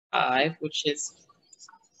5, which is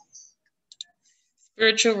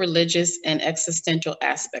spiritual, religious, and existential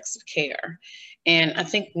aspects of care. And I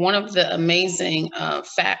think one of the amazing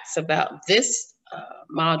facts about this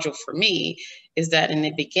module for me is that in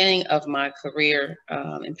the beginning of my career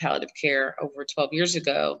in palliative care over 12 years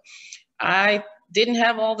ago, I didn't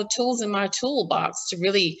have all the tools in my toolbox to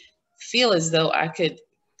really feel as though I could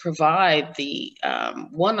provide the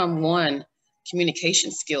one-on-one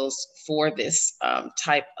communication skills for this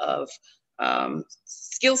type of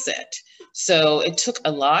skill set. So it took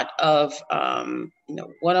a lot of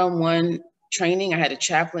one-on-one training. I had a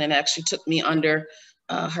chaplain that actually took me under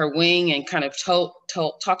her wing and kind of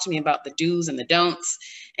talked to me about the do's and the don'ts.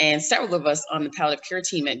 And several of us on the palliative care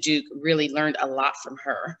team at Duke really learned a lot from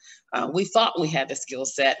her. We thought we had the skill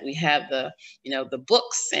set, we had the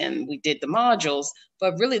books, and we did the modules,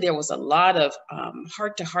 but really there was a lot of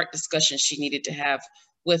heart-to-heart discussions she needed to have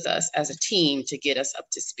with us as a team to get us up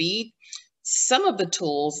to speed. Some of the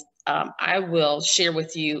tools I will share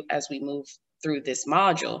with you as we move through this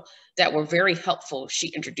module that were very helpful. She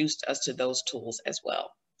introduced us to those tools as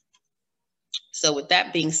well. So with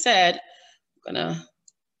that being said, I'm gonna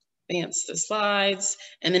advance the slides,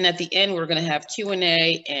 and then at the end we're going to have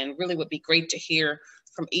Q&A, and really would be great to hear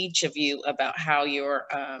from each of you about how your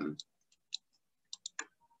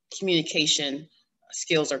communication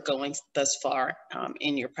skills are going thus far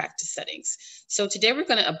in your practice settings. So today we're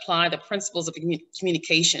going to apply the principles of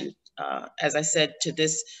communication, as I said, to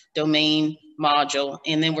this domain module,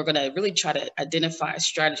 and then we're going to really try to identify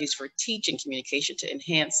strategies for teaching communication to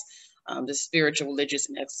enhance the spiritual, religious,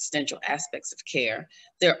 and existential aspects of care.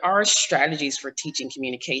 There are strategies for teaching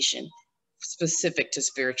communication specific to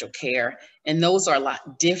spiritual care, and those are a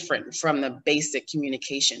lot different from the basic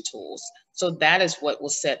communication tools. So that is what will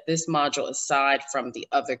set this module aside from the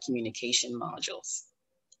other communication modules.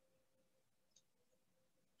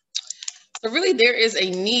 So really there is a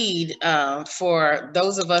need for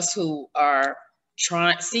those of us who are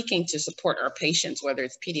seeking to support our patients, whether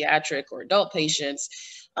it's pediatric or adult patients,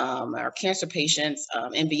 our cancer patients,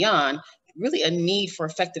 and beyond, really a need for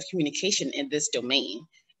effective communication in this domain.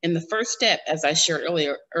 And the first step, as I shared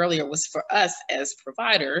earlier, was for us as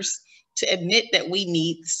providers to admit that we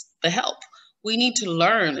need the help. We need to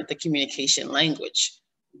learn the communication language.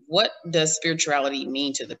 What does spirituality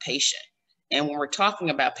mean to the patient? And when we're talking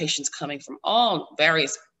about patients coming from all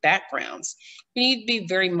various backgrounds, we need to be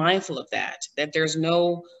very mindful of that there's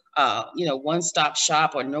no one-stop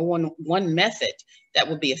shop or no one method that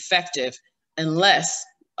will be effective unless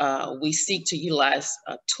we seek to utilize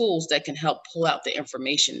tools that can help pull out the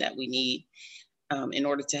information that we need in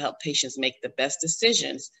order to help patients make the best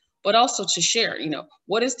decisions, but also to share,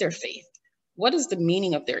 what is their faith? What is the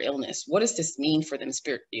meaning of their illness? What does this mean for them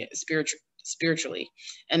spiritually?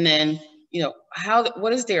 And then,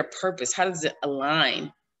 what is their purpose? How does it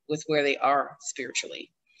align with where they are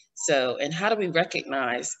spiritually? So, and how do we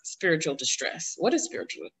recognize spiritual distress? What is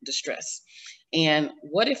spiritual distress? And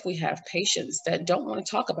what if we have patients that don't want to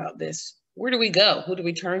talk about this? Where do we go? Who do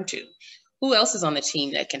we turn to? Who else is on the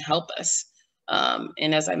team that can help us?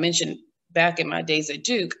 And as I mentioned, back in my days at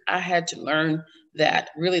Duke, I had to learn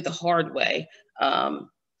that really the hard way.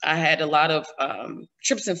 I had a lot of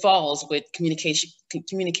trips and falls with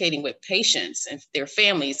communicating with patients and their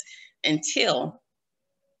families until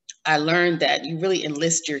I learned that you really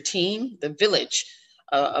enlist your team, the village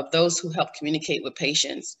of those who help communicate with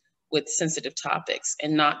patients with sensitive topics,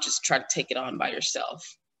 and not just try to take it on by yourself.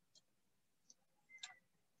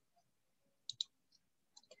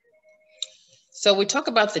 So we talk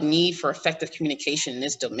about the need for effective communication in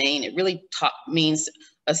this domain. It really means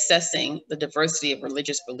assessing the diversity of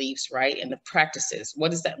religious beliefs, right? And the practices.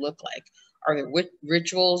 What does that look like? Are there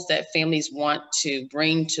rituals that families want to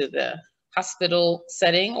bring to the hospital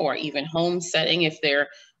setting or even home setting if they're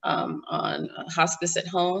on hospice at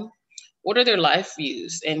home? What are their life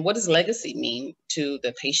views, and what does legacy mean to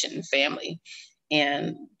the patient and family?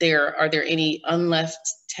 And are there any unleft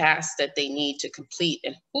tasks that they need to complete,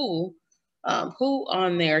 and who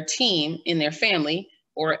on their team, in their family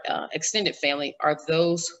or extended family, are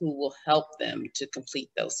those who will help them to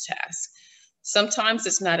complete those tasks? Sometimes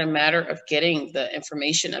it's not a matter of getting the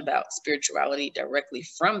information about spirituality directly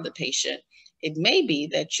from the patient. It may be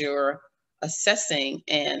that you're assessing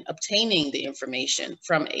and obtaining the information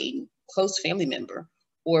from a close family member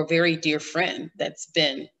or a very dear friend that's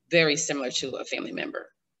been very similar to a family member.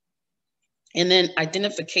 And then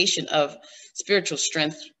identification of spiritual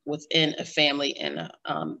strength within a family and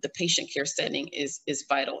the patient care setting is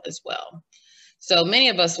vital as well. So many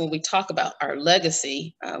of us, when we talk about our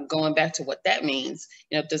legacy, going back to what that means,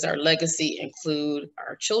 does our legacy include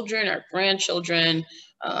our children, our grandchildren,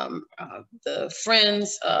 the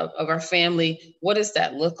friends of our family? What does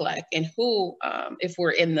that look like? And who, if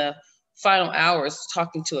we're in the final hours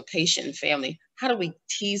talking to a patient and family, how do we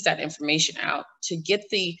tease that information out to get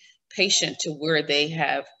the patient to where they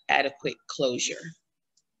have adequate closure?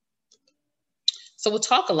 So we'll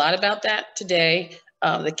talk a lot about that today.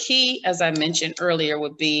 The key, as I mentioned earlier,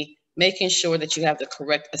 would be making sure that you have the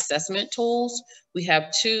correct assessment tools. We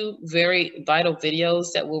have 2 very vital videos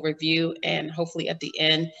that we'll review, and hopefully at the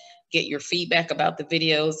end, get your feedback about the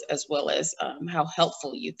videos, as well as how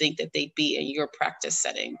helpful you think that they'd be in your practice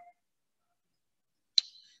setting.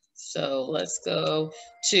 So let's go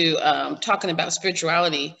to talking about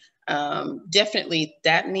spirituality. Definitely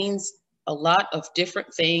that means a lot of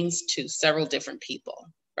different things to several different people,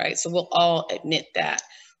 right? So we'll all admit that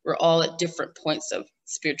we're all at different points of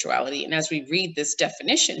spirituality. And as we read this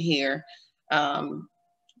definition here,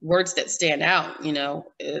 words that stand out,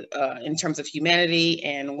 in terms of humanity,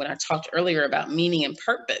 and when I talked earlier about meaning and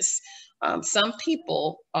purpose, some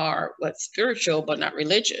people are spiritual but not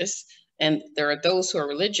religious. And there are those who are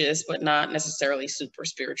religious, but not necessarily super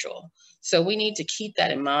spiritual. So we need to keep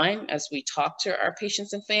that in mind as we talk to our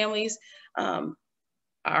patients and families.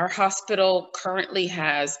 Our hospital currently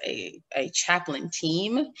has a chaplain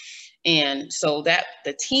team. And so that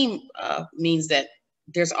the team means that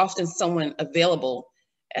there's often someone available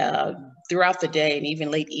throughout the day and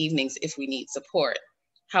even late evenings if we need support.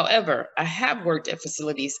 However, I have worked at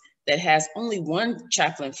facilities that has only one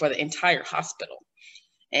chaplain for the entire hospital.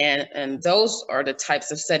 And those are the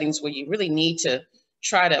types of settings where you really need to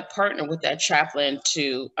try to partner with that chaplain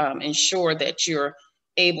to ensure that you're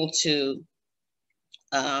able to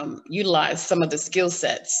utilize some of the skill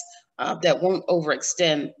sets that won't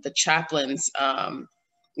overextend the chaplain's,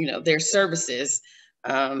 their services.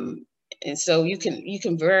 And so you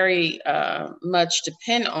can very much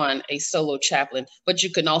depend on a solo chaplain, but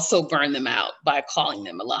you can also burn them out by calling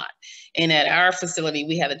them a lot. And at our facility,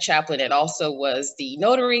 we had a chaplain that also was the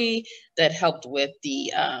notary that helped with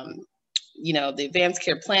the, the advanced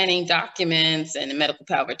care planning documents and the medical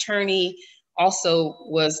power of attorney, also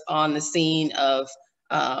was on the scene of,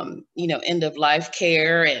 end of life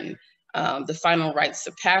care and the final rites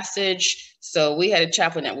of passage. So we had a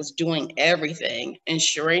chaplain that was doing everything. And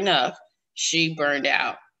sure enough, she burned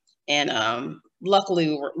out. And luckily,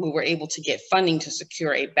 we were able to get funding to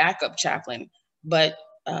secure a backup chaplain. But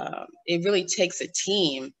it really takes a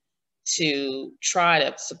team to try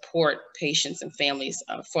to support patients and families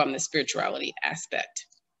from the spirituality aspect.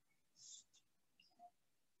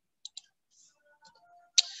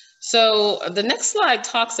 So the next slide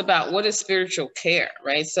talks about what is spiritual care,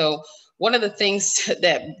 right? So one of the things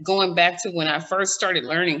that, going back to when I first started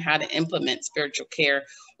learning how to implement spiritual care,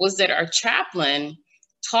 was that our chaplain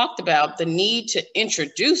talked about the need to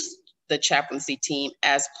introduce the chaplaincy team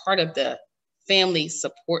as part of the family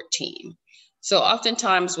support team. So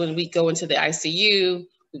oftentimes when we go into the ICU,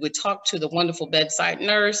 we would talk to the wonderful bedside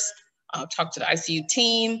nurse, talk to the ICU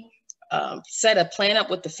team, set a plan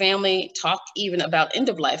up with the family, talk even about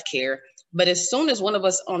end-of-life care. But as soon as one of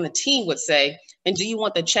us on the team would say, and do you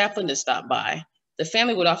want the chaplain to stop by? The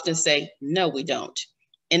family would often say, no, we don't.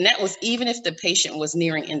 And that was even if the patient was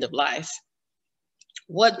nearing end of life.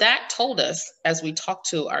 What that told us as we talked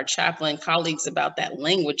to our chaplain colleagues about that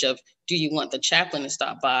language of, do you want the chaplain to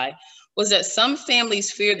stop by, was that some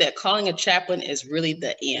families fear that calling a chaplain is really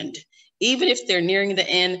the end. Even if they're nearing the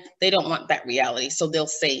end, they don't want that reality, so they'll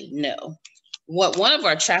say no. What one of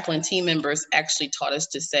our chaplain team members actually taught us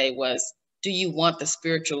to say was, do you want the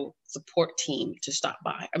spiritual support team to stop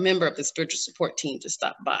by? A member of the spiritual support team to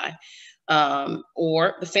stop by,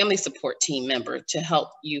 or the family support team member to help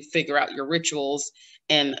you figure out your rituals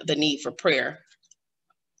and the need for prayer.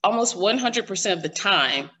 Almost 100% of the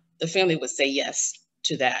time, the family would say yes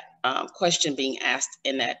to that question being asked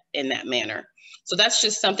in that manner. So that's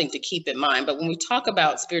just something to keep in mind. But when we talk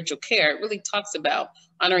about spiritual care, it really talks about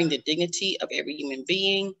honoring the dignity of every human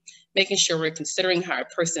being, making sure we're considering how a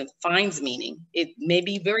person finds meaning. It may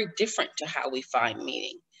be very different to how we find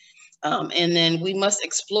meaning. And then we must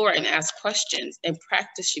explore and ask questions and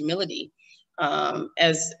practice humility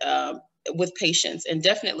with patients, and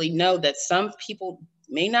definitely know that some people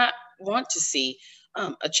may not want to see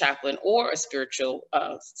a chaplain or a spiritual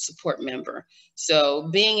support member. So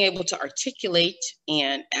being able to articulate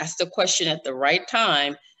and ask the question at the right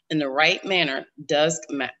time in the right manner does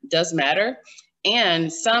matter.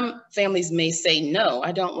 And some families may say, no,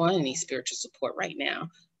 I don't want any spiritual support right now.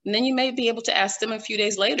 And then you may be able to ask them a few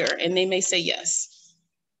days later and they may say yes.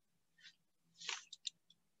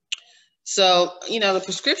 So, the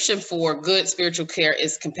prescription for good spiritual care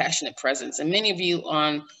is compassionate presence. And many of you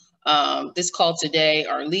on this call today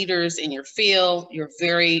are leaders in your field. You're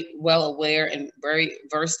very well aware and very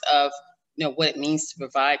versed of, what it means to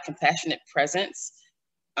provide compassionate presence.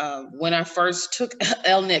 When I first took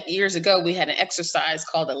LNIC years ago, we had an exercise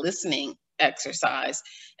called a listening exercise.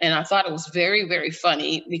 And I thought it was very, very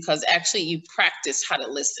funny because actually you practice how to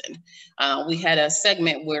listen. We had a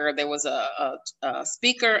segment where there was a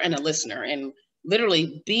speaker and a listener, and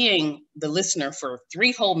literally being the listener for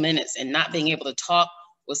 3 whole minutes and not being able to talk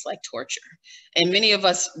was like torture. And many of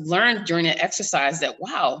us learned during that exercise that,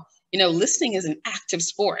 wow, listening is an active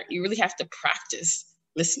sport. You really have to practice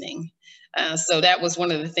listening. So that was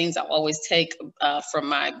one of the things I always take from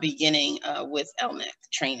my beginning with LNIC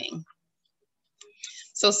training.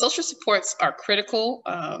 So social supports are critical,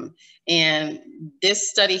 and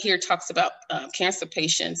this study here talks about cancer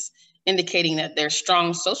patients indicating that their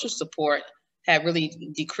strong social support have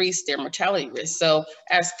really decreased their mortality risk. So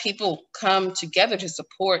as people come together to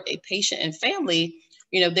support a patient and family,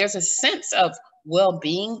 there's a sense of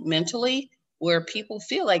well-being mentally where people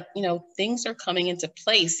feel like, things are coming into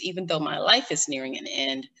place, even though my life is nearing an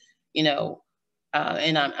end,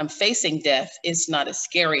 and I'm facing death. It's not as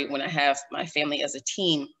scary when I have my family as a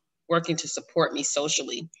team working to support me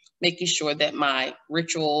socially, making sure that my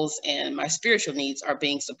rituals and my spiritual needs are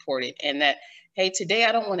being supported, and that, hey, today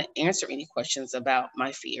I don't want to answer any questions about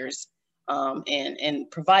my fears,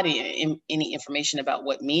 and providing any information about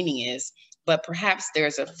what meaning is, but perhaps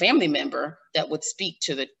there's a family member that would speak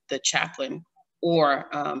to the chaplain or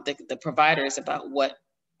the providers about what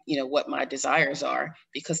my desires are,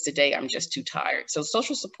 because today I'm just too tired. So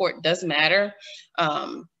social support does matter.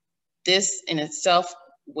 This in itself,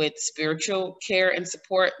 with spiritual care and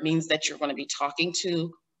support, means that you're going to be talking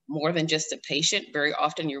to more than just a patient. Very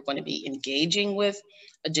often you're going to be engaging with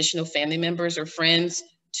additional family members or friends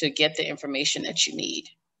to get the information that you need.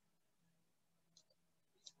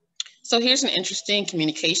 So here's an interesting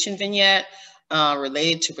communication vignette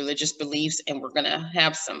related to religious beliefs, and we're going to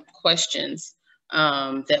have some questions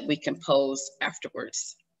that we can pose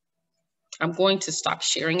afterwards. I'm going to stop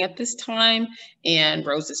sharing at this time, and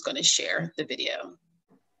Rose is going to share the video.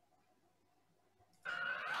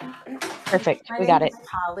 Perfect. We got it. My name is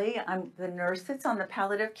Polly. I'm the nurse that's on the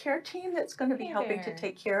palliative care team that's going to be helping to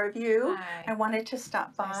take care of you. Hi. I wanted to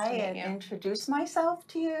stop by and introduce myself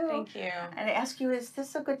to you. Thank you. And ask you, is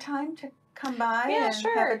this a good time to come by and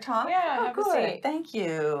sure. have a talk? Yeah, oh, have good. a seat. Thank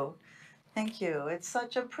you. Thank you. It's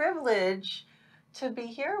such a privilege to be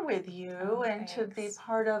here with you and to be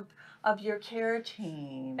part of your care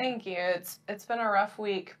team. Thank you. It's been a rough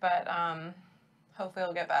week, but hopefully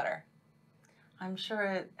it'll get better. I'm sure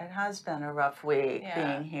it has been a rough week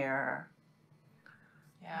being here.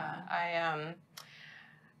 Yeah, I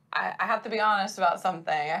have to be honest about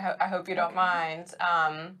something. I hope you don't mind.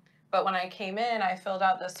 But when I came in, I filled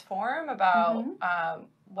out this form about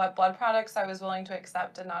what blood products I was willing to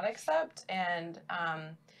accept and not accept, and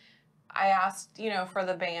I asked, for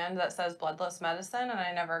the band that says bloodless medicine, and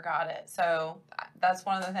I never got it. So that's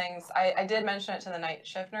one of the things. I did mention it to the night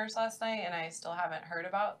shift nurse last night, and I still haven't heard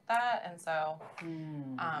about that. And so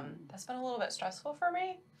that's been a little bit stressful for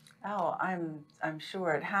me. Oh, I'm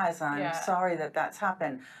sure it has. I'm sorry that that's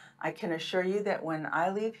happened. I can assure you that when I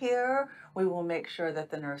leave here, we will make sure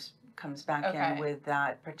that the nurse comes back in with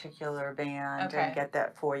that particular band and get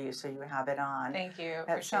that for you so you have it on. Thank you.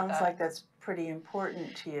 That sounds like that's pretty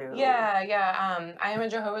important to you. Yeah. I am a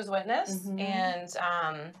Jehovah's Witness, and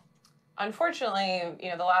unfortunately,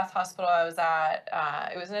 the last hospital I was at,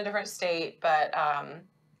 it was in a different state, but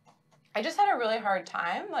I just had a really hard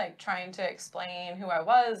time, trying to explain who I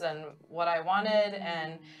was and what I wanted,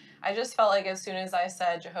 and I just felt like as soon as I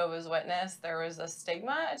said Jehovah's Witness, there was a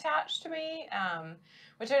stigma attached to me,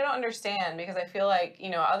 which I don't understand, because I feel like,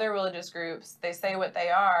 other religious groups, they say what they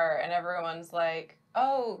are, and everyone's like,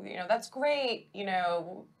 oh, that's great,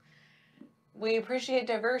 we appreciate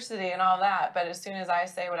diversity and all that, but as soon as I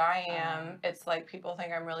say what I am, it's like people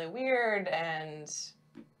think I'm really weird, and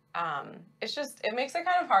it makes it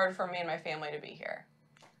kind of hard for me and my family to be here.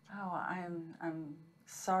 Oh, I'm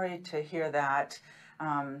sorry to hear that,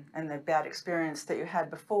 and the bad experience that you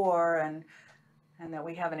had before, and that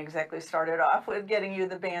we haven't exactly started off with getting you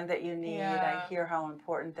the band that you need. I hear how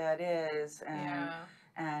important that is,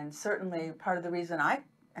 and certainly part of the reason I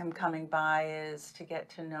am coming by is to get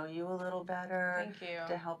to know you a little better. Thank you.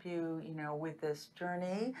 To help you, with this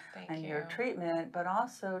journey and your treatment, but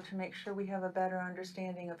also to make sure we have a better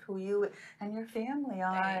understanding of who you and your family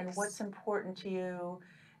are and what's important to you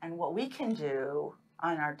and what we can do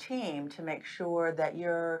on our team to make sure that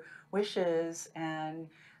your wishes and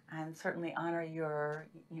and certainly honor your,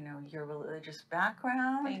 you know, your religious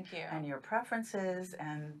background. Thank you. And your preferences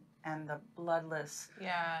and the bloodless.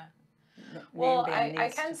 Yeah. Well, I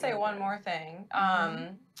needs can to say be one there. more thing.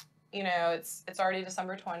 Mhm. You know, it's already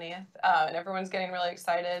December 20th, and everyone's getting really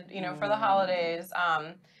excited, you know, for the holidays.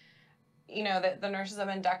 You know, the nurses have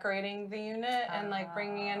been decorating the unit and like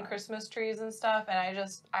bringing in Christmas trees and stuff, and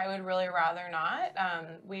I would really rather not.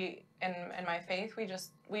 We in my faith, we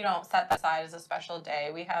don't set that aside as a special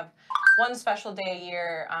day. We have one special day a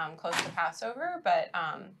year close to Passover, but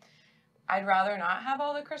I'd rather not have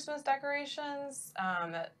all the Christmas decorations.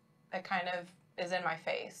 That kind of is in my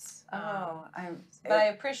face. But I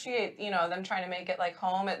appreciate, you know, them trying to make it like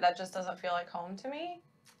home. That just doesn't feel like home to me.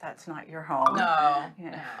 That's not your home.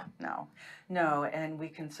 No, no. And we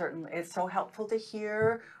can certainly, it's so helpful to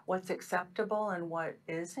hear what's acceptable and what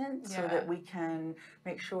isn't, so that we can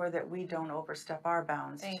make sure that we don't overstep our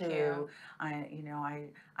bounds. Thank too. you.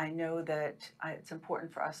 I know that it's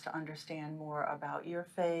important for us to understand more about your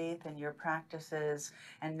faith and your practices,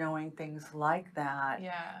 and knowing things like that,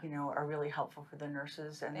 you know, are really helpful for the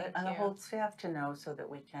nurses and the whole staff to know, so that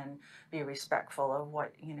we can be respectful of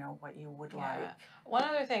what, you know, what you would like. One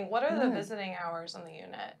other thing, what are the visiting hours on the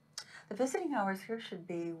unit? The visiting hours here should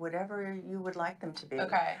be whatever you would like them to be.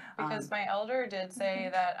 Okay, because my elder did say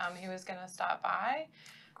that he was going to stop by.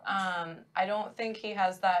 I don't think he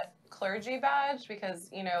has that clergy badge, because,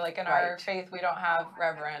 you know, like in our faith, we don't have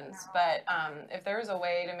reverends. But if there's a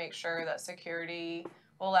way to make sure that security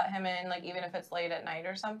will let him in, like even if it's late at night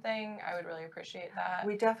or something, I would really appreciate that.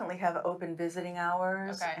 We definitely have open visiting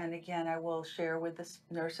hours. Okay. And again, I will share with the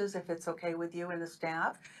nurses, if it's okay with you and the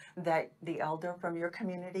staff, that the elder from your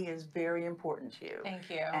community is very important to you.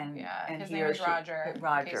 Thank you. And his name is Roger.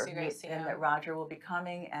 Roger. In case you guys see him. And that Roger will be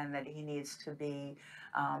coming, and that he needs to be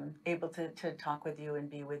able to talk with you and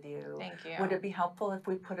be with you. Thank you. Would it be helpful if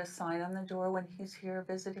we put a sign on the door when he's here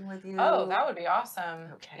visiting with you? Oh, that would be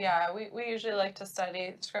awesome. Okay. Yeah, we usually like to study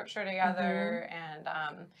scripture together,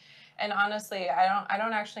 and honestly, I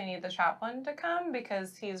don't actually need the chaplain to come,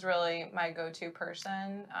 because he's really my go-to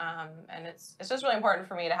person, and it's just really important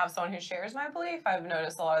for me to have someone who shares my belief. I've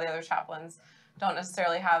noticed a lot of the other chaplains don't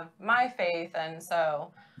necessarily have my faith, and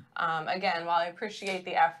so again, while I appreciate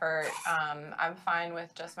the effort, I'm fine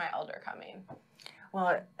with just my elder coming.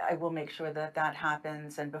 Well, I will make sure that that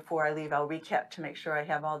happens, and before I leave, I'll recap to make sure I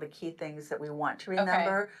have all the key things that we want to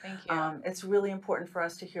remember. Okay, thank you. It's really important for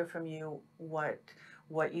us to hear from you what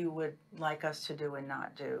you would like us to do and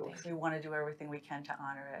not do. We want to do everything we can to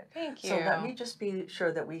honor it. Thank you. So let me just be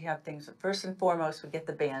sure that we have things. First and foremost, we get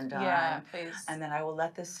the band done. Yeah, please. And then I will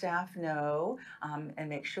let the staff know, and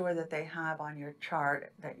make sure that they have on your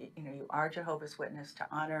chart that you are Jehovah's Witness, to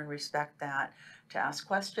honor and respect that, to ask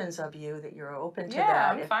questions of you, that you're open to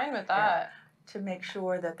that. Yeah, I'm fine with that. To make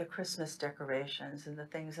sure that the Christmas decorations and the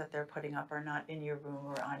things that they're putting up are not in your room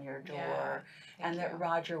or on your door. And that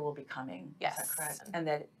Roger will be coming. Yes. Is that correct? And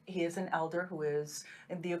that he is an elder who is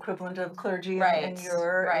the equivalent of clergy in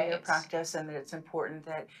your practice, and that it's important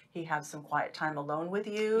that he have some quiet time alone with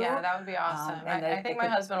you. Yeah, that would be awesome. And I think my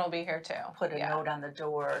husband will be here too. Put a note on the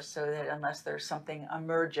door, so that unless there's something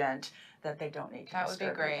emergent, that they don't need to That would be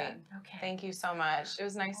great. Okay. Thank you so much. It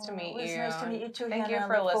was nice to meet you. It was nice to meet you too, Thank Hannah. you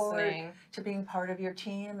for listening. To being part of your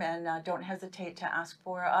team, and don't hesitate to ask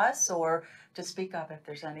for us or to speak up if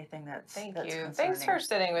there's anything that's concerning. Thanks for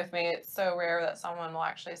sitting with me. It's so rare that someone will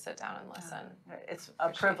actually sit down and listen. It's a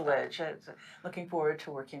privilege. Looking forward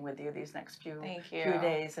to working with you these next few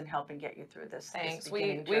days and helping get you through this. Thanks. This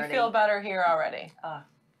we journey. feel better here already.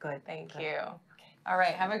 Good. Thank you. Okay. All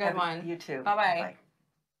right. Have a good one. You too. Bye-bye. Bye.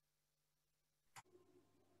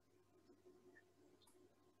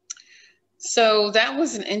 So that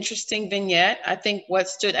was an interesting vignette. I think what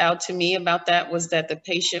stood out to me about that was that the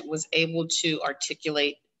patient was able to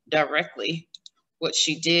articulate directly what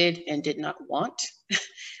she did and did not want.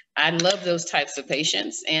 I love those types of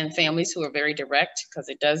patients and families who are very direct, because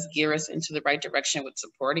it does gear us into the right direction with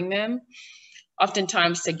supporting them.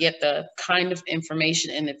 Oftentimes, to get the kind of information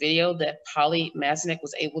in the video that Polly Masnick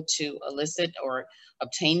was able to elicit or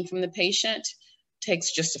obtain from the patient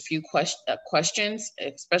takes just a few questions,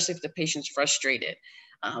 especially if the patient's frustrated.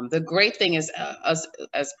 The great thing is,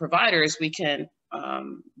 as providers, we can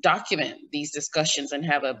document these discussions and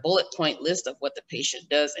have a bullet point list of what the patient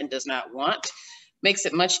does and does not want. Makes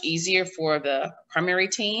it much easier for the primary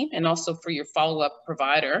team and also for your follow-up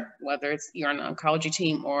provider, whether it's you're on an oncology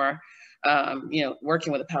team or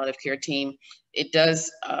working with a palliative care team. It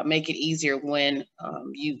does make it easier when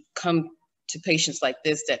you come to patients like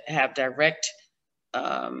this that have direct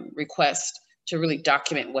requests to really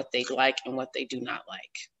document what they like and what they do not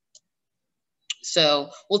like. So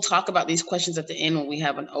we'll talk about these questions at the end when we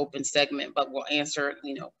have an open segment, but we'll answer,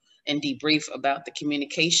 and debrief about the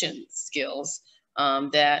communication skills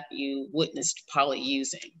that you witnessed Polly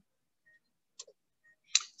using.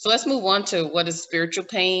 So let's move on to what is spiritual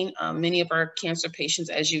pain. Many of our cancer patients,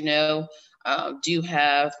 as you know, do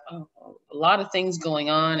have a lot of things going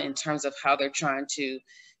on in terms of how they're trying to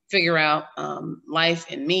figure out life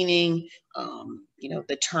and meaning.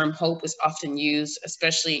 The term hope is often used,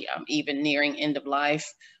 especially even nearing end of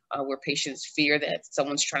life, where patients fear that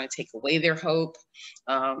someone's trying to take away their hope.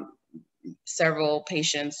 Several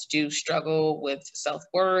patients do struggle with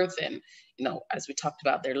self-worth and, as we talked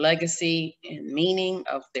about, their legacy and meaning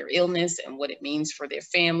of their illness and what it means for their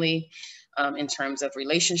family in terms of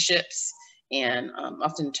relationships, and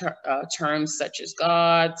often terms such as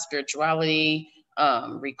God, spirituality,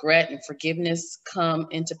 regret and forgiveness come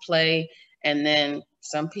into play. And then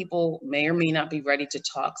some people may or may not be ready to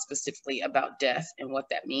talk specifically about death and what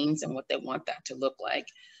that means and what they want that to look like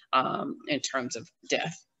in terms of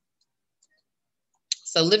death.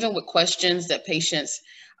 So living with questions that patients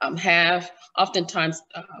have, oftentimes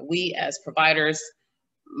we as providers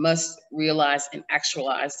must realize and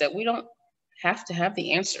actualize that we don't have to have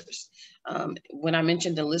the answers. When I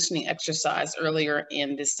mentioned the listening exercise earlier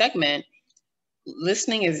in this segment,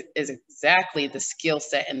 listening is exactly the skill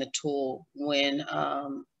set and the tool when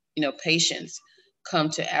patients come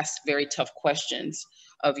to ask very tough questions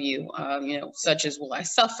of you, such as, will I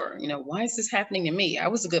suffer? Why is this happening to me? I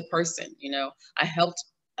was a good person. I helped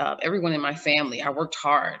everyone in my family. I worked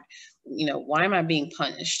hard. Why am I being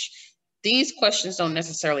punished? These questions don't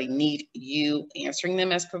necessarily need you answering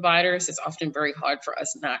them as providers. It's often very hard for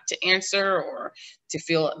us not to answer, or to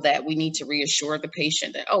feel that we need to reassure the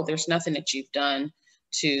patient that, oh, there's nothing that you've done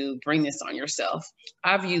to bring this on yourself.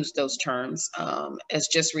 I've used those terms as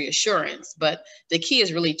just reassurance, but the key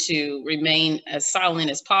is really to remain as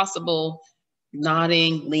silent as possible,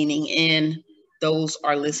 nodding, leaning in. Those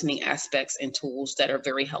are listening aspects and tools that are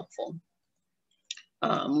very helpful.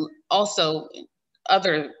 Also,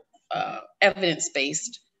 other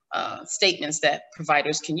evidence-based statements that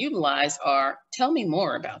providers can utilize are, tell me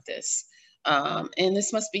more about this. And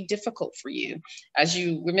this must be difficult for you. As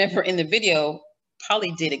you remember in the video,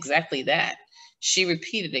 Polly did exactly that. She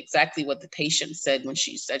repeated exactly what the patient said when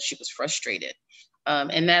she said she was frustrated.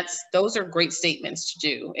 And those are great statements to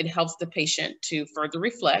do. It helps the patient to further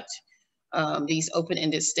reflect. These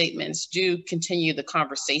open-ended statements do continue the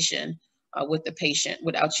conversation with the patient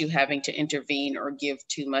without you having to intervene or give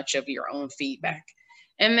too much of your own feedback.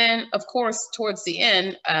 And then, of course, towards the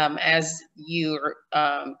end, as you're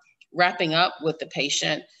wrapping up with the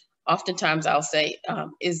patient, oftentimes I'll say,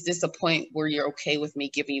 is this a point where you're okay with me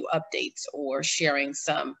giving you updates or sharing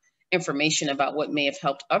some information about what may have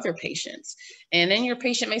helped other patients? And then your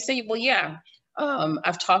patient may say, well, yeah,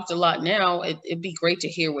 I've talked a lot now. It'd be great to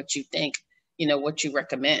hear what you think, what you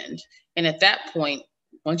recommend. And at that point,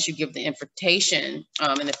 once you give the invitation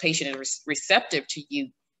and the patient is receptive to you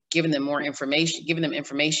giving them more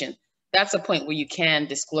information, that's a point where you can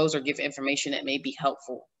disclose or give information that may be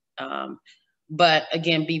helpful. But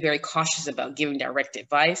again, be very cautious about giving direct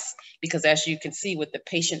advice, because as you can see with the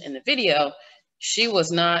patient in the video, she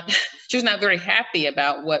was not very happy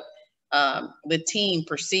about what the team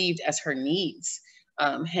perceived as her needs,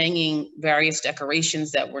 hanging various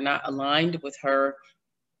decorations that were not aligned with her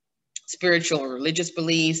spiritual or religious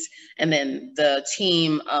beliefs, and then the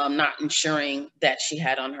team not ensuring that she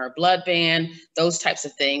had on her blood band, those types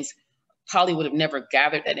of things. Polly would have never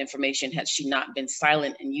gathered that information had she not been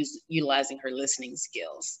silent and utilizing her listening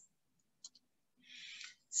skills.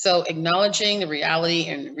 So acknowledging the reality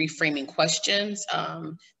and reframing questions,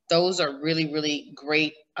 those are really, really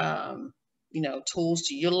great tools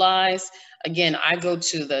to utilize. Again, I go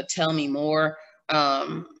to the tell me more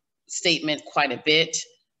statement quite a bit.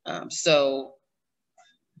 So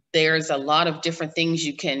there's a lot of different things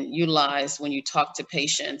you can utilize when you talk to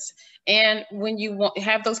patients. And when you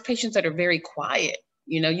have those patients that are very quiet,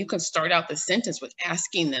 you can start out the sentence with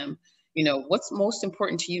asking them, what's most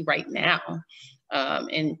important to you right now?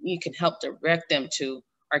 And you can help direct them to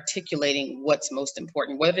articulating what's most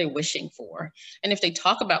important, what are they wishing for? And if they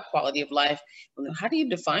talk about quality of life, how do you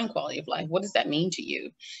define quality of life? What does that mean to you?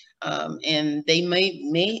 And they may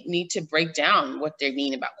need to break down what they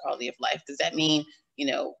mean about quality of life. Does that mean,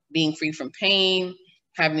 being free from pain,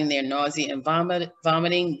 having their nausea and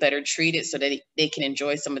vomiting better treated so that they can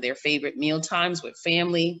enjoy some of their favorite meal times with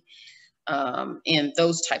family? And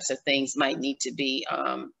those types of things might need to be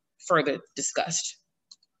further discussed.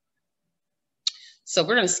 So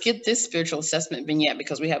we're going to skip this spiritual assessment vignette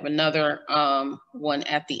because we have another one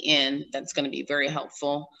at the end that's going to be very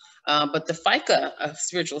helpful. But the FICA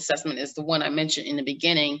spiritual assessment is the one I mentioned in the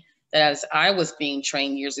beginning, that as I was being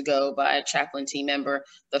trained years ago by a chaplain team member,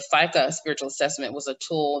 the FICA spiritual assessment was a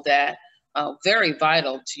tool that very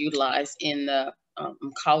vital to utilize in the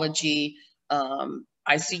oncology,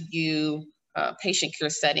 ICU, patient care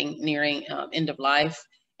setting nearing end of life,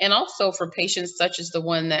 and also for patients such as the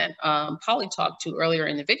one that Polly talked to earlier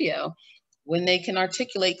in the video, when they can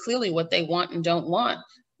articulate clearly what they want and don't want.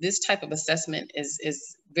 This type of assessment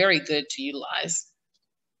is very good to utilize.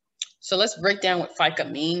 So let's break down what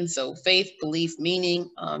FICA means. So faith, belief, meaning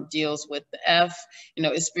deals with the F.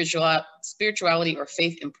 Is spirituality or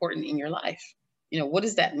faith important in your life? What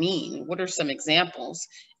does that mean? What are some examples?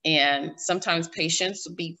 And sometimes patients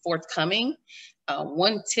will be forthcoming.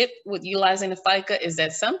 One tip with utilizing the FICA is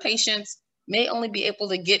that some patients may only be able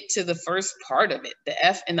to get to the first part of it, the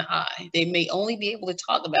F and the I. They may only be able to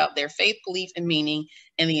talk about their faith, belief, and meaning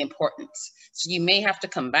and the importance. So you may have to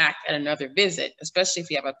come back at another visit, especially if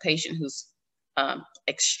you have a patient who's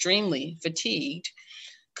extremely fatigued.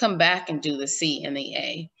 Come back and do the C and the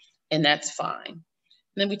A, and that's fine.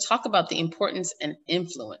 And then we talk about the importance and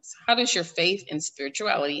influence. How does your faith and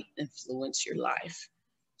spirituality influence your life?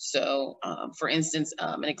 So for instance,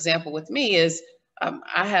 an example with me is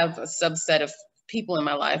I have a subset of people in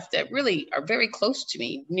my life that really are very close to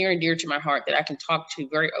me, near and dear to my heart, that I can talk to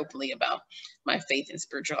very openly about my faith and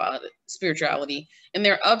spirituality. And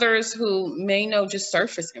there are others who may know just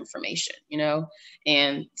surface information,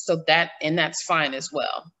 and so that's fine as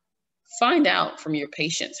well. Find out from your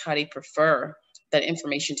patients how they prefer that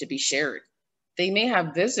information to be shared. They may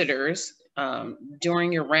have visitors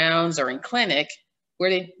during your rounds or in clinic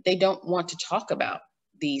where they don't want to talk about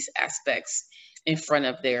these aspects in front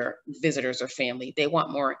of their visitors or family. They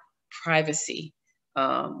want more privacy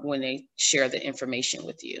when they share the information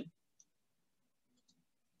with you.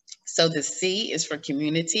 So the C is for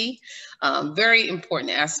community, very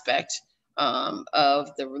important aspect of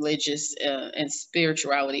the religious and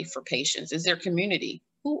spirituality for patients is their community.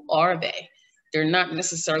 Who are they? They're not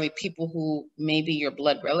necessarily people who may be your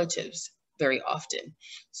blood relatives very often.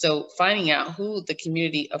 So finding out who the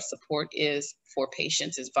community of support is for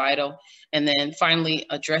patients is vital. And then finally,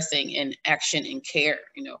 addressing an action and care.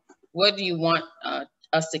 What do you want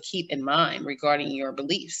us to keep in mind regarding your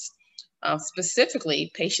beliefs? Specifically,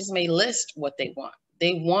 patients may list what they want.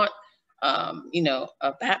 They want,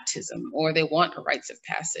 a baptism, or they want a rites of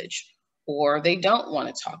passage, or they don't want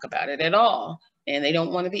to talk about it at all, and they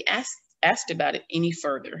don't want to be asked about it any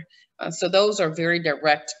further. So those are very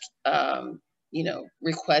direct,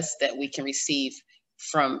 requests that we can receive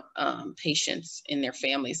from patients and their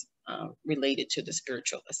families related to the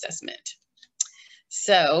spiritual assessment.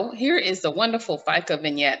 So here is the wonderful FICA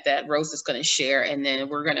vignette that Rose is going to share, and then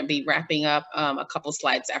we're going to be wrapping up a couple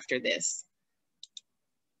slides after this.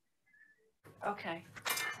 Okay.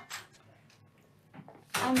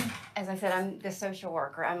 As I said, I'm the social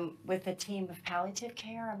worker. I'm with the team of palliative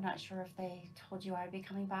care. I'm not sure if they told you I'd be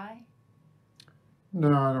coming by.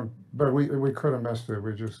 No, I don't, but we could have missed it.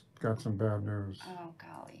 We just got some bad news. Oh,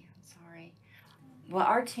 golly, I'm sorry. Well,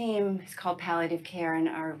 our team is called palliative care, and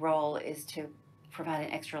our role is to provide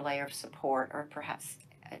an extra layer of support or perhaps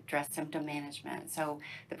address symptom management. So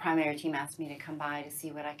the primary team asked me to come by to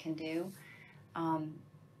see what I can do.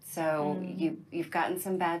 You've gotten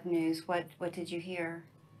some bad news. What did you hear?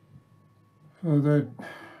 That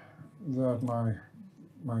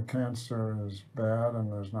my cancer is bad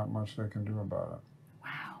and there's not much they can do about it.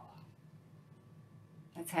 Wow.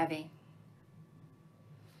 That's heavy.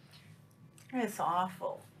 It's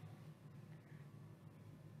awful.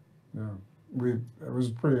 Yeah, it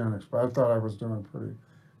was pretty unexpected. I thought I was doing pretty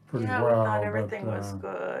well. Yeah, we thought everything was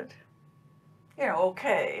good.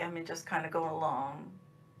 Okay. I mean, just kind of going along.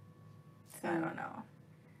 So, I don't know.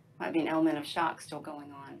 Might be an element of shock still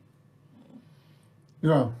going on.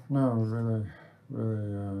 Yeah, no,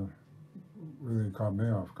 really caught me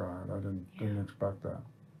off guard. I didn't expect that.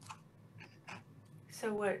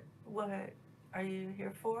 So what are you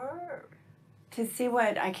here for? To see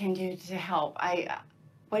what I can do to help.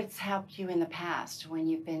 What's helped you in the past when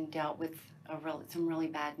you've been dealt with some really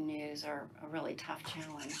bad news or a really tough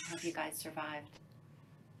challenge? How have you guys survived?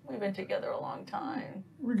 We've been together a long time.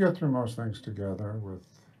 We get through most things together.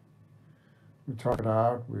 We talk it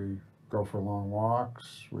out. We go for long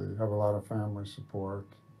walks. We have a lot of family support.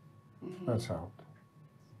 Mm-hmm. That's helped.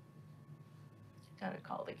 Gotta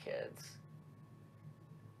call the kids.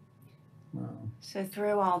 No. So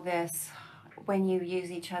through all this, when you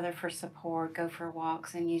use each other for support, go for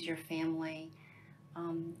walks and use your family,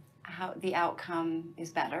 how the outcome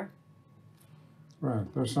is better? Right,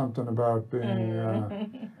 there's something about being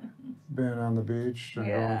on the beach and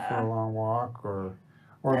going for Yeah. a long walk, or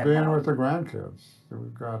That being helps. with the grandkids.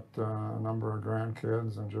 We've got a number of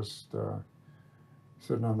grandkids, and just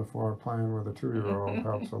sitting on the floor playing with a 2-year-old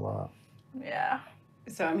helps a lot. Yeah,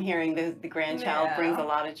 So I'm hearing the grandchild brings a Yeah.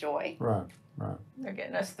 lot of joy. Right, right. they're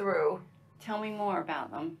getting us through. Tell me more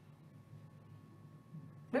about them.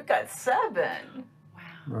 We've got 7. Wow.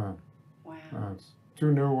 Right. Wow. Right. It's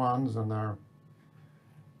 2 new ones, and they're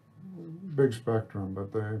big spectrum,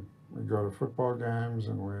 but we go to football games,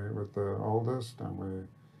 and with the oldest, and we,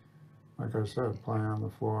 like I said, play on the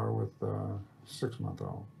floor with the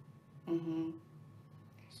 6-month-old. Mm-hmm.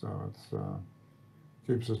 So it's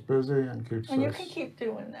keeps us busy and keeps And you us. can keep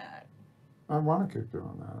doing that. I want to keep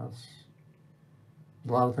doing that. That's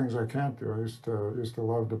a lot of things I can't do. I used to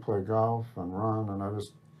love to play golf and run, and I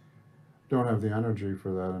just don't have the energy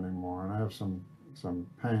for that anymore. And I have some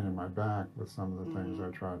pain in my back with some of the things I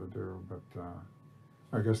try to do, but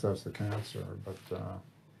I guess that's the cancer. But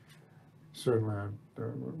certainly,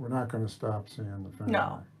 we're not going to stop seeing the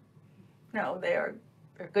family. No, they're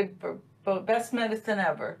good for best medicine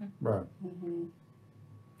ever. Right. Mm-hmm.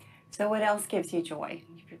 So what else gives you joy?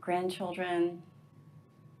 Your grandchildren?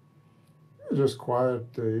 Just quiet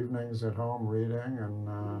evenings at home, reading,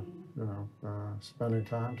 and spending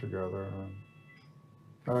time together.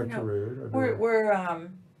 I like to read. I do.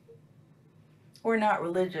 We're not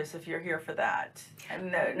religious. If you're here for that, and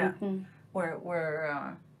no,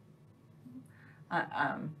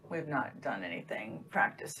 Mm-hmm. we've not done anything,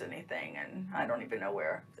 practiced anything, and I don't even know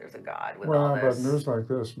where there's a God with Well, all this. but news like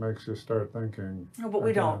this makes you start thinking. No, but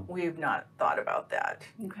again. we've not thought about that.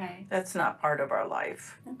 Okay. That's not part of our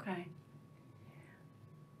life. Okay.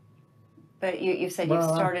 But you said Well,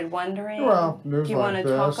 you've started wondering. Well, news Do you like want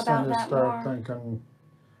to talk this, about and you that start more? thinking,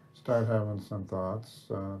 start having some thoughts.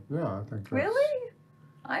 Yeah, I think that's, Really?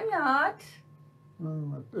 I'm not.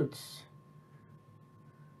 well,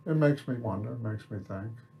 it makes me wonder. It makes me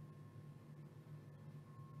think.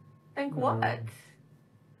 Think Yeah. what?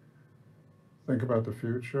 Think about the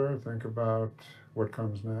future. Think about what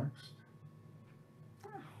comes next.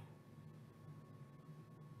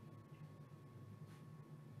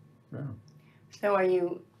 Yeah. So are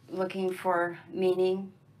you looking for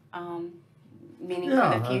meaning? Meaning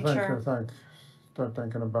Yeah, for the future? I think start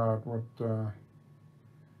thinking about what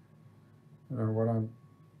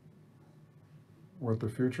what the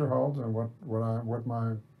future holds, and what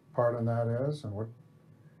my part in that is, and what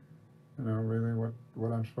really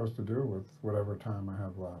what I'm supposed to do with whatever time I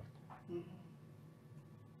have left. Mhm.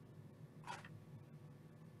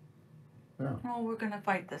 Yeah. Well, we're gonna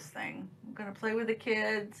fight this thing. We're gonna play with the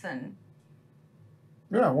kids, and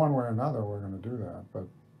Yeah, one way or another, we're going to do that. But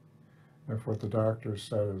if what the doctor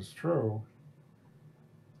said is true,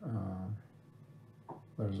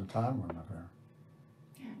 there's a time limit here.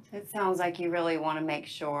 So it sounds like you really want to make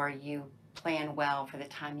sure you plan well for the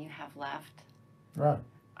time you have left. Right.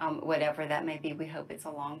 Whatever that may be, we hope it's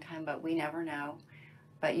a long time, but we never know.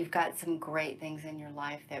 But you've got some great things in your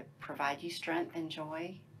life that provide you strength and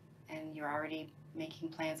joy, and you're already making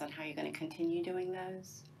plans on how you're going to continue doing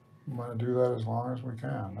those. We want to do that as long as we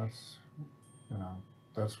can.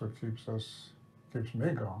 That's what keeps me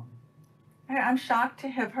going. I'm shocked to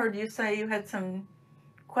have heard you say you had some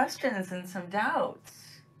questions and some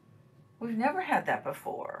doubts. We've never had that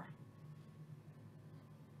before.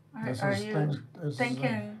 Are you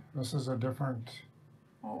thinking? This is a different.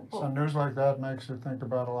 Well, Some news like that makes you think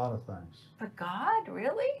about a lot of things. but God,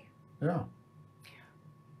 really? Yeah.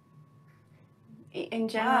 In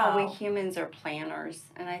general, we Wow. humans are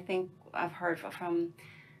planners, and I think I've heard from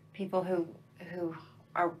people who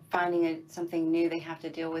are finding something new they have to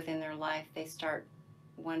deal with in their life. They start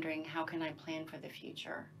wondering, how can I plan for the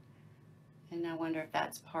future? And I wonder if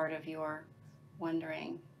that's part of your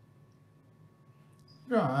wondering.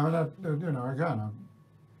 Yeah, I mean, again,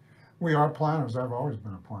 we are planners. I've always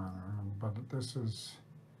been a planner, but this is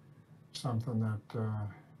something that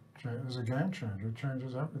is a game changer. It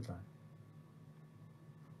changes everything.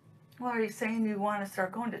 Well, are you saying you want to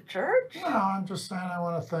start going to church? No, I'm just saying I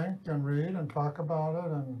want to think and read and talk about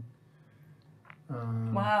it,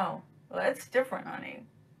 and Wow. Well, that's different, honey.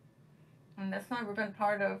 And that's never been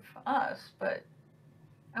part of us, but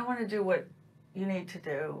I want to do what you need to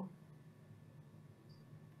do.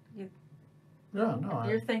 yeah, no, If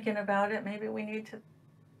you're thinking about it, maybe we need to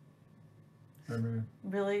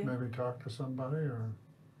really. maybe talk to somebody, or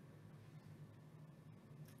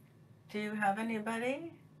Do you have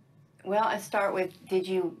anybody? Well, I start with,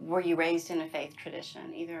 were you raised in a faith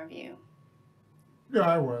tradition, either of you? yeah,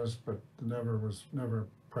 I was, but never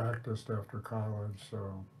practiced after college,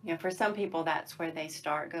 so. Yeah, for some people, that's where they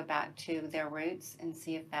start, go back to their roots and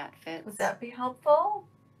see if that fits. Would that be helpful?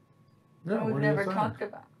 Yeah, We've what do you never think? talked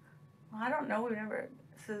about. I don't know.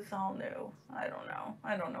 This is all new. I don't know.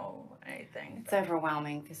 I don't know anything. It's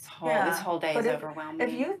overwhelming. This whole day but is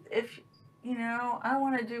overwhelming. If you know, I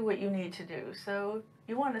want to do what you need to do. So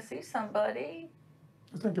you want to see somebody.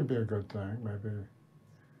 I think it'd be a good thing, maybe.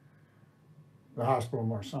 The hospital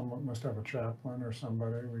must have a chaplain or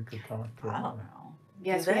somebody we could talk to. I don't know.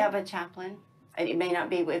 Yes, we have a chaplain. It may not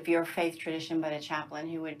be with your faith tradition, but a chaplain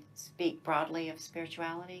who would speak broadly of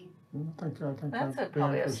spirituality. I think That's I'd be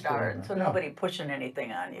probably a interested in start. that. So Yeah, nobody pushing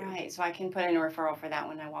anything on you. Right, so I can put in a referral for that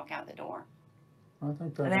when I walk out the door. I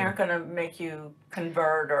think And they aren't going to make you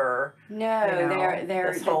convert or No, you know,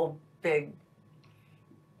 they're this whole big.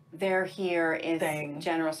 They're here is thing.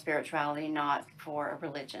 general spirituality, not for a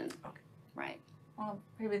religion. Okay. Right. Well,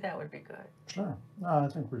 maybe that would be good. Sure. No, I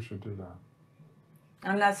think we should do that.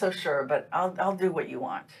 I'm not so sure, but I'll do what you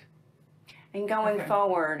want. And going Okay.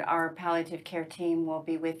 forward, our palliative care team will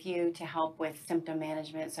be with you to help with symptom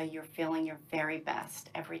management, so you're feeling your very best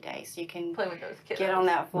every day. So you can Play with those kids. get on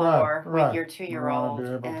that floor Right. with your We 2-year-old,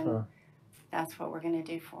 wanna be able and to, that's what we're going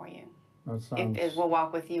to do for you. that sounds, We'll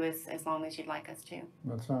walk with you as long as you'd like us to.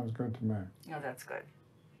 that sounds good to me. No, that's good.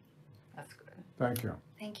 That's good. Thank you.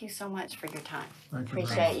 Thank you so much for your time. Thank you very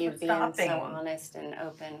Appreciate much. you for being stopping. so honest and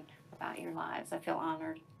open about your lives. I feel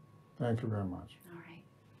honored. Thank you very much. All right.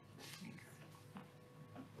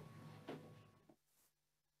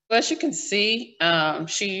 Well, as you can see,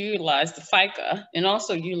 she utilized the FICA and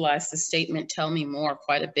also utilized the statement, "Tell me more,"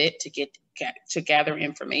 quite a bit to gather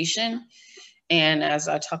information. And as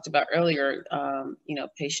I talked about earlier, you know,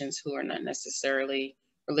 patients who are not necessarily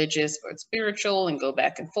religious but spiritual and go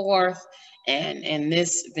back and forth. And in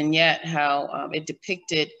this vignette, how it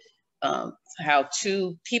depicted how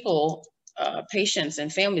two people, patients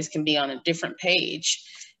and families, can be on a different page.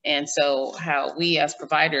 And so how we as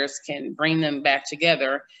providers can bring them back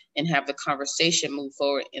together and have the conversation move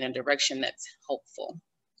forward in a direction that's helpful.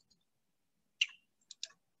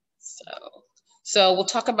 So we'll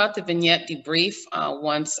talk about the vignette debrief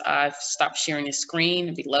once I've stopped sharing the screen.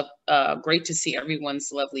 It'd be great to see everyone's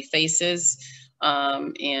lovely faces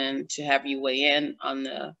and to have you weigh in on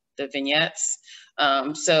the vignettes.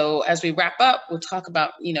 So as we wrap up, we'll talk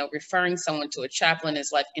about, you know, referring someone to a chaplain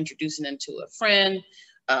is like introducing them to a friend.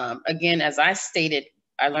 Again, as I stated,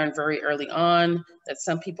 I learned very early on that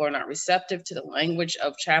some people are not receptive to the language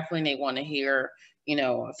of chaplain. They want to hear, you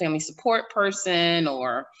know, a family support person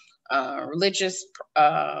or religious.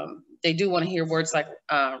 They do want to hear words like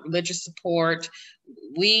religious support.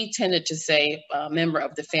 We tended to say member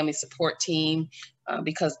of the family support team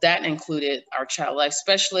because that included our child life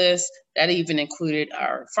specialist. That even included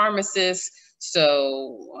our pharmacist.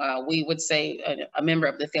 So we would say a member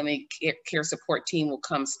of the family care support team will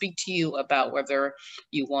come speak to you about whether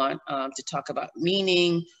you want to talk about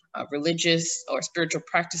meaning, religious or spiritual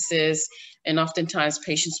practices. And oftentimes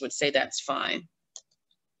patients would say that's fine.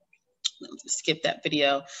 Skip that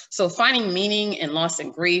video. So finding meaning in loss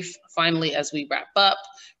and grief, finally, as we wrap up,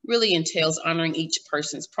 really entails honoring each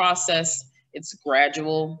person's process. It's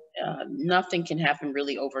gradual. Nothing can happen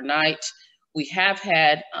really overnight. We have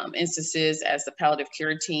had instances as the palliative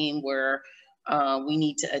care team where we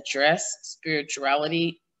need to address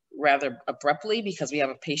spirituality rather abruptly because we have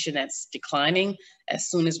a patient that's declining as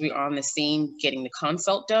soon as we're on the scene getting the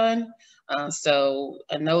consult done. So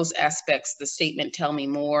in those aspects, the statement, "Tell me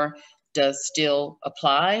more," does still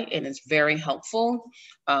apply and is very helpful.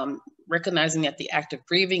 Recognizing that the act of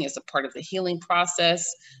grieving is a part of the healing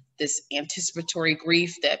process. This anticipatory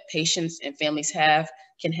grief that patients and families have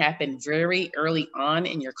can happen very early on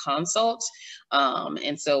in your consult.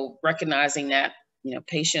 And so recognizing that, you know,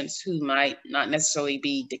 patients who might not necessarily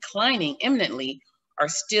be declining imminently are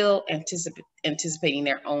still anticipating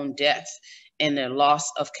their own death and their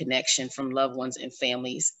loss of connection from loved ones and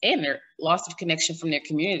families and their loss of connection from their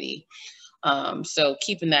community. So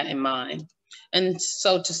keeping that in mind. And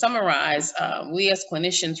so to summarize, we as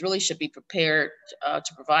clinicians really should be prepared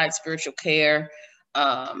to provide spiritual care,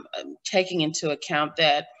 taking into account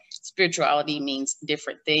that spirituality means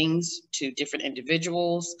different things to different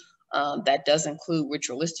individuals. That does include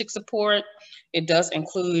ritualistic support. It does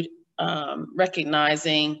include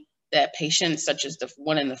recognizing that patients, such as the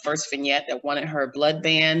one in the first vignette that wanted her blood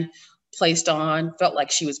ban placed on, felt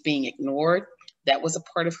like she was being ignored. That was a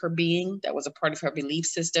part of her being. That was a part of her belief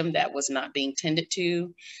system that was not being tended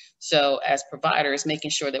to. So as providers,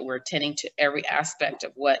 making sure that we're attending to every aspect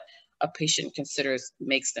of what a patient considers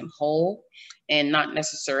makes them whole, and not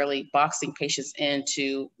necessarily boxing patients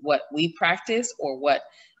into what we practice or what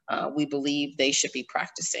we believe they should be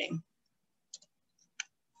practicing.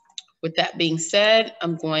 With that being said,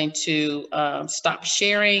 I'm going to stop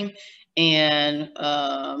sharing, and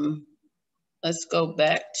let's go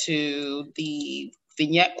back to the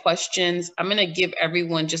vignette questions. I'm going to give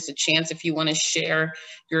everyone just a chance if you want to share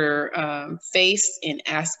your face and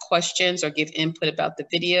ask questions or give input about the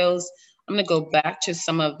videos. I'm going to go back to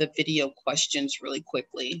some of the video questions really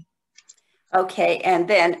quickly. Okay, and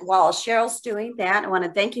then while Cheryl's doing that, I want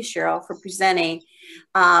to thank you, Cheryl, for presenting.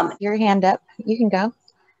 Your hand up. You can go.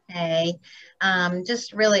 Hey,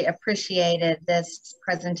 just really appreciated this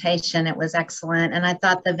presentation. It was excellent. And I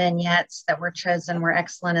thought the vignettes that were chosen were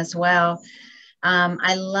excellent as well.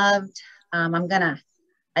 I loved, I'm going to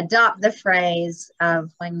adopt the phrase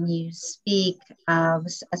of when you speak of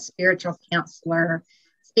a spiritual counselor,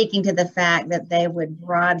 speaking to the fact that they would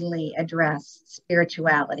broadly address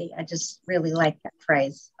spirituality. I just really like that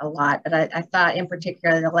phrase a lot. But I thought in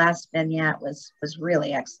particular, the last vignette was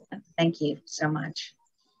really excellent. Thank you so much.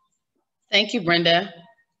 Thank you, Brenda.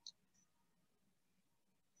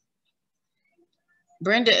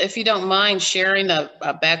 Brenda, if you don't mind sharing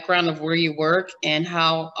a background of where you work and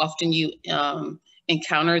how often you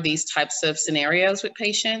encounter these types of scenarios with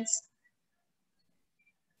patients.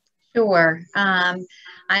 Sure. I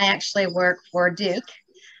actually work for Duke,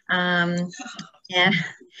 and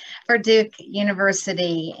for Duke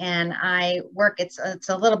University, and I work, it's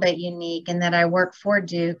a little bit unique in that I work for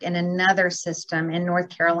Duke in another system in North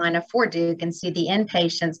Carolina for Duke and see the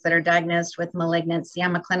inpatients that are diagnosed with malignancy.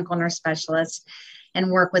 I'm a clinical nurse specialist and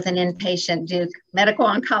work with an inpatient Duke medical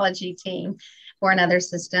oncology team for another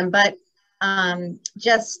system. But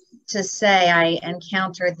just to say, I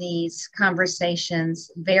encounter these conversations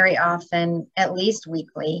very often, at least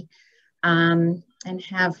weekly, and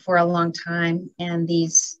have for a long time. And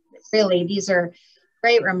these are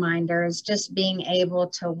great reminders, just being able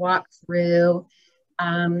to walk through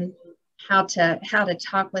how to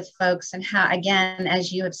talk with folks, and how, again,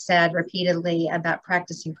 as you have said repeatedly, about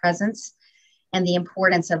practicing presence and the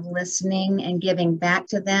importance of listening and giving back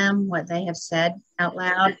to them what they have said out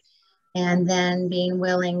loud. And then being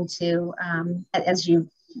willing to, as you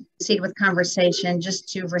proceed with conversation, just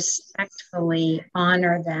to respectfully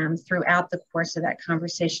honor them throughout the course of that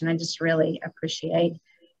conversation. I just really appreciate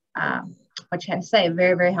what you had to say.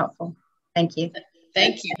 Very, very helpful. Thank you.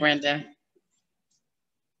 Thank you, Brenda.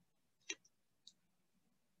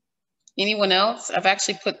 Anyone else? I've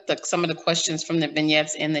actually put some of the questions from the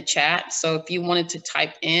vignettes in the chat. So if you wanted to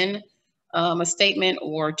type in a statement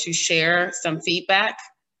or to share some feedback,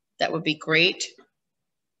 that would be great.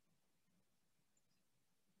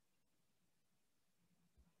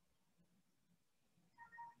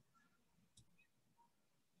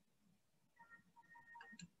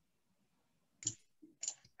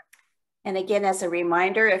 And again, as a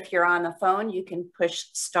reminder, if you're on the phone, you can push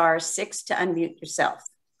 *6 to unmute yourself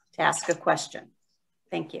to ask a question.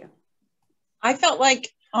 Thank you. I felt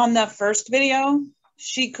like on the first video,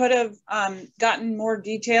 she could have gotten more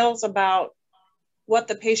details about what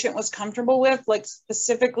the patient was comfortable with, like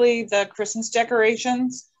specifically the Christmas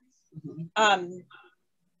decorations. You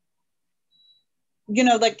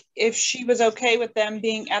know, like if she was okay with them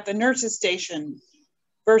being at the nurse's station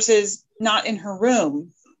versus not in her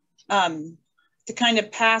room, to kind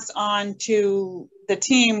of pass on to the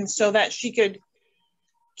team so that she could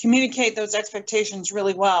communicate those expectations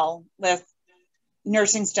really well with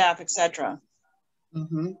nursing staff, etc.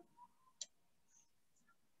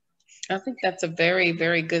 I think that's a very,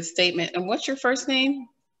 very good statement. And what's your first name?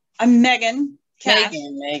 I'm Megan Cash.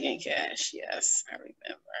 Megan Cash. Yes, I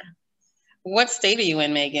remember. What state are you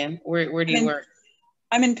in, Megan? Where do you work?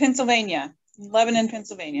 I'm in Pennsylvania, Lebanon,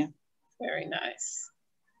 Pennsylvania. Very nice.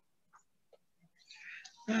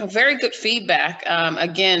 Very good feedback.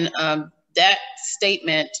 Again, that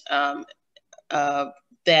statement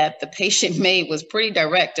that the patient made was pretty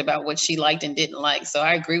direct about what she liked and didn't like. So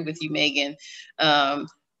I agree with you, Megan.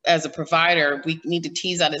 As a provider, we need to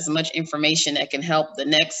tease out as much information that can help the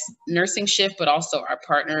next nursing shift, but also our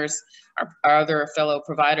partners, our other fellow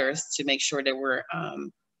providers, to make sure that we're,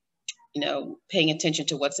 you know, paying attention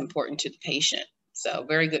to what's important to the patient. So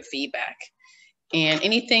very good feedback. And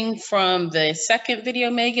anything from the second video,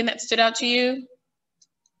 Megan, that stood out to you?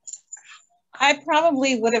 I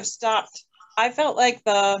probably would have stopped. I felt like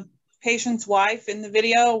the patient's wife in the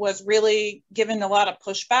video was really given a lot of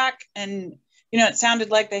pushback, and you know, it sounded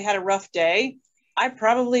like they had a rough day. I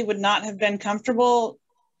probably would not have been comfortable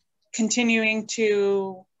continuing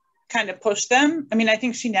to kind of push them. I mean, I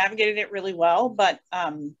think she navigated it really well, but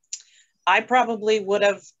I probably would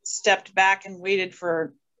have stepped back and waited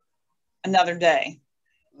for another day.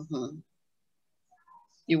 Mm-hmm.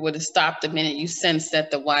 You would have stopped the minute you sensed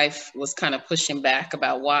that the wife was kind of pushing back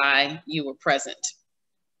about why you were present.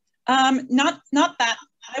 Not that.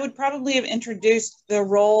 I would probably have introduced the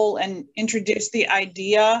role and introduced the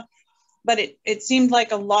idea, but it seemed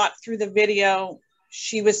like a lot through the video.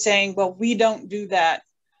 She was saying, well, we don't do that.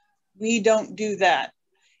 We don't do that.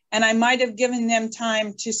 And I might have given them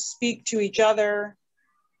time to speak to each other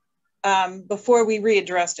before we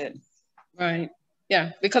readdressed it. Right.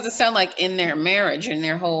 Yeah, because it sounded like in their marriage, in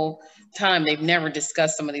their whole time, they've never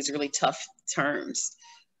discussed some of these really tough terms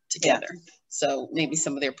together. Yeah. So maybe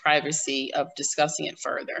some of their privacy of discussing it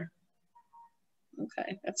further.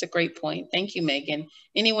 Okay, that's a great point. Thank you, Megan.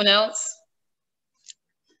 Anyone else?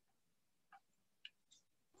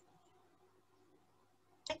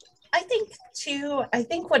 I think too, I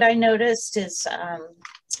think what I noticed is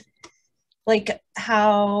like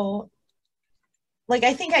how, like,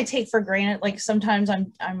 I think I take for granted, like sometimes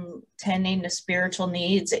I'm tending to spiritual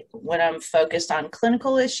needs when I'm focused on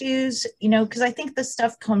clinical issues, you know, because I think this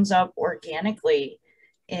stuff comes up organically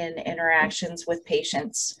in interactions with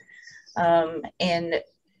patients. And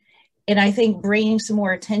I think bringing some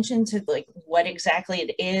more attention to like what exactly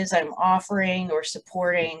it is I'm offering or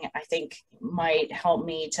supporting, I think might help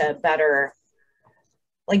me to better,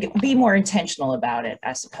 like, be more intentional about it,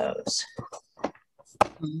 I suppose.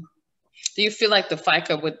 Mm-hmm. Do you feel like the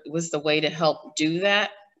FICA was the way to help do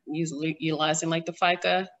that, utilizing like the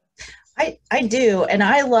FICA? I do. And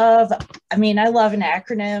I love an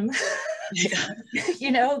acronym,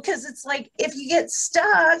 you know, because it's like if you get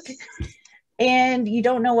stuck and you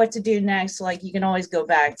don't know what to do next, like you can always go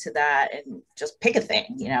back to that and just pick a thing,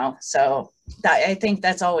 you know? So I think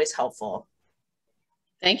that's always helpful.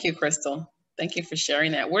 Thank you, Crystal. Thank you for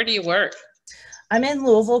sharing that. Where do you work? I'm in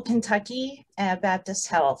Louisville, Kentucky at Baptist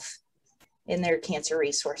Health in their Cancer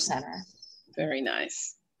Resource Center. Very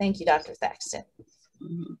nice. Thank you, Dr. Thaxton.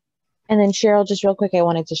 Mm-hmm. And then Cheryl, just real quick, I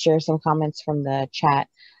wanted to share some comments from the chat.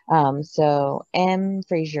 So M.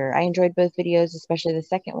 Frazier, I enjoyed both videos, especially the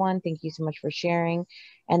second one. Thank you so much for sharing.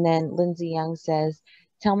 And then Lindsay Young says,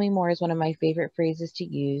 tell me more is one of my favorite phrases to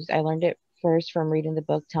use. I learned it first from reading the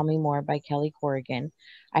book, Tell Me More by Kelly Corrigan.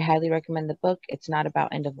 I highly recommend the book. It's not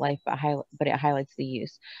about end of life, but it highlights the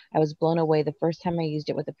use. I was blown away the first time I used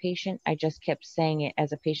it with a patient. I just kept saying it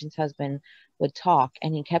as a patient's husband would talk,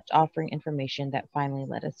 and he kept offering information that finally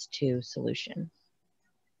led us to solution.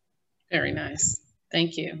 Very nice.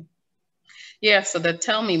 Thank you. Yeah, so the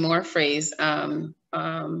tell me more phrase, Kelly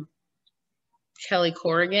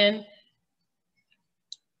Corrigan.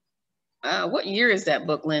 What year is that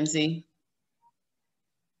book, Lindsay?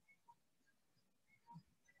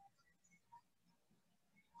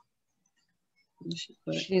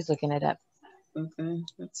 She's looking it up. Okay,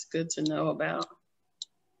 that's good to know about.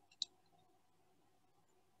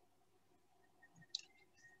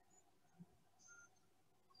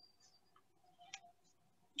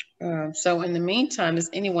 So in the meantime, does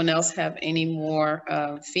anyone else have any more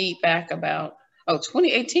feedback about,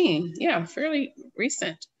 2018, yeah, fairly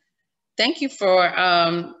recent. Thank you for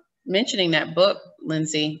mentioning that book,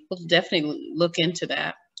 Lindsay. We'll definitely look into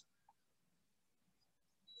that.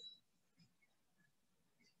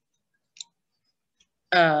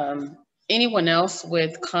 Anyone else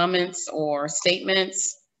with comments or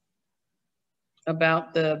statements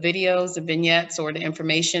about the videos, the vignettes, or the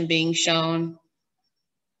information being shown?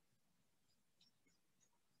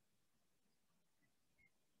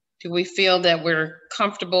 Do we feel that we're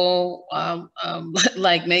comfortable,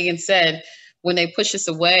 like Megan said, when they push us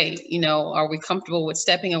away, you know, are we comfortable with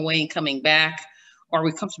stepping away and coming back? Are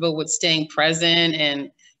we comfortable with staying present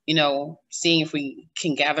and, you know, seeing if we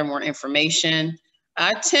can gather more information?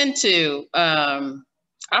 I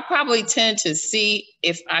probably tend to see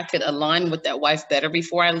if I could align with that wife better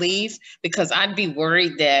before I leave, because I'd be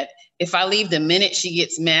worried that if I leave the minute she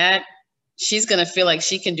gets mad, she's going to feel like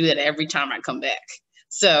she can do that every time I come back.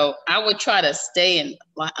 So I would try to stay and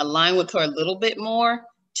align with her a little bit more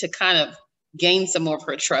to kind of gain some more of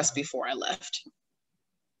her trust before I left.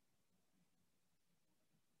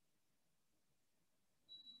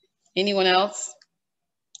 Anyone else?